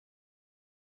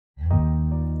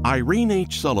Irene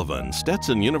H. Sullivan,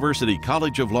 Stetson University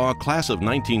College of Law class of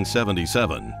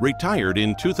 1977, retired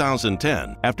in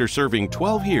 2010 after serving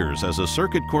 12 years as a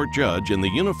circuit court judge in the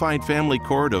Unified Family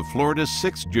Court of Florida's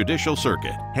 6th Judicial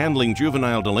Circuit, handling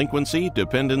juvenile delinquency,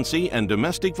 dependency, and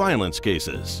domestic violence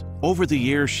cases. Over the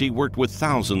years, she worked with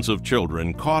thousands of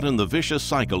children caught in the vicious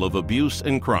cycle of abuse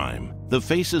and crime. The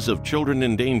Faces of Children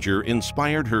in Danger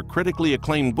inspired her critically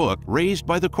acclaimed book, Raised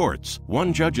by the Courts: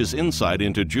 One Judge's Insight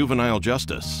into Juvenile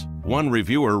Justice. One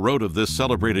reviewer wrote of this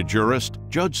celebrated jurist,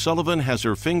 "Judge Sullivan has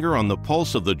her finger on the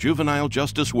pulse of the juvenile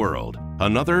justice world."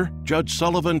 Another, "Judge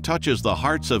Sullivan touches the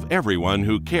hearts of everyone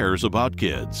who cares about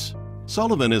kids."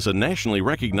 Sullivan is a nationally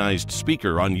recognized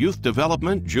speaker on youth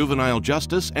development, juvenile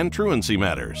justice, and truancy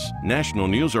matters. National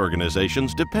news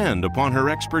organizations depend upon her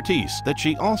expertise that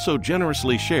she also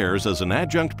generously shares as an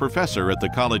adjunct professor at the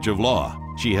College of Law.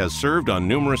 She has served on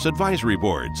numerous advisory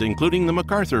boards, including the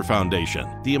MacArthur Foundation,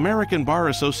 the American Bar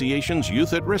Association's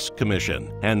Youth at Risk Commission,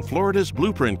 and Florida's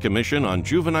Blueprint Commission on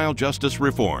Juvenile Justice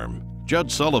Reform.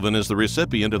 Judge Sullivan is the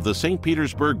recipient of the St.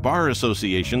 Petersburg Bar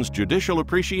Association's Judicial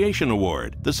Appreciation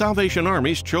Award, the Salvation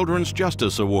Army's Children's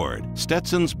Justice Award,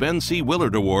 Stetson's Ben C.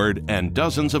 Willard Award, and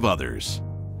dozens of others.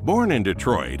 Born in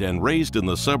Detroit and raised in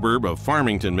the suburb of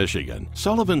Farmington, Michigan,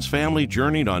 Sullivan's family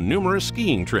journeyed on numerous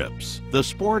skiing trips. The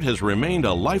sport has remained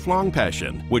a lifelong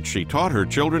passion, which she taught her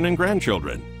children and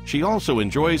grandchildren. She also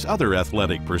enjoys other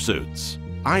athletic pursuits.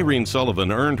 Irene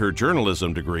Sullivan earned her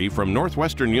journalism degree from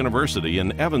Northwestern University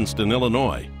in Evanston,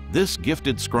 Illinois. This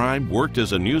gifted scribe worked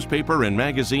as a newspaper and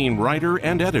magazine writer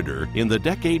and editor in the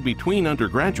decade between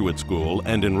undergraduate school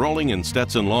and enrolling in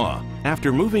Stetson Law.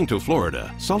 After moving to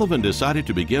Florida, Sullivan decided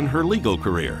to begin her legal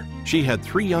career. She had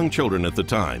 3 young children at the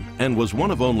time and was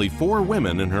one of only 4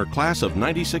 women in her class of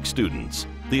 96 students.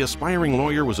 The aspiring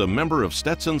lawyer was a member of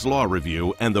Stetson's Law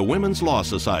Review and the Women's Law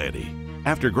Society.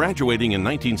 After graduating in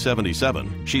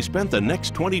 1977, she spent the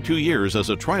next 22 years as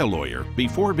a trial lawyer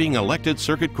before being elected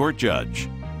circuit court judge.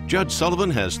 Judge Sullivan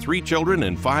has 3 children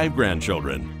and 5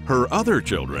 grandchildren. Her other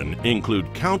children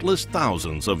include countless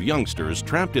thousands of youngsters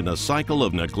trapped in a cycle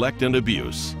of neglect and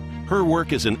abuse. Her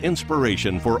work is an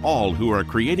inspiration for all who are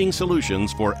creating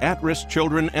solutions for at-risk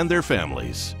children and their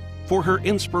families. For her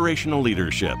inspirational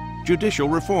leadership, judicial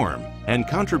reform, and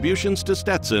contributions to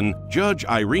Stetson, Judge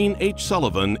Irene H.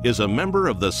 Sullivan is a member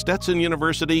of the Stetson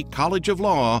University College of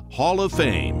Law Hall of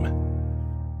Fame.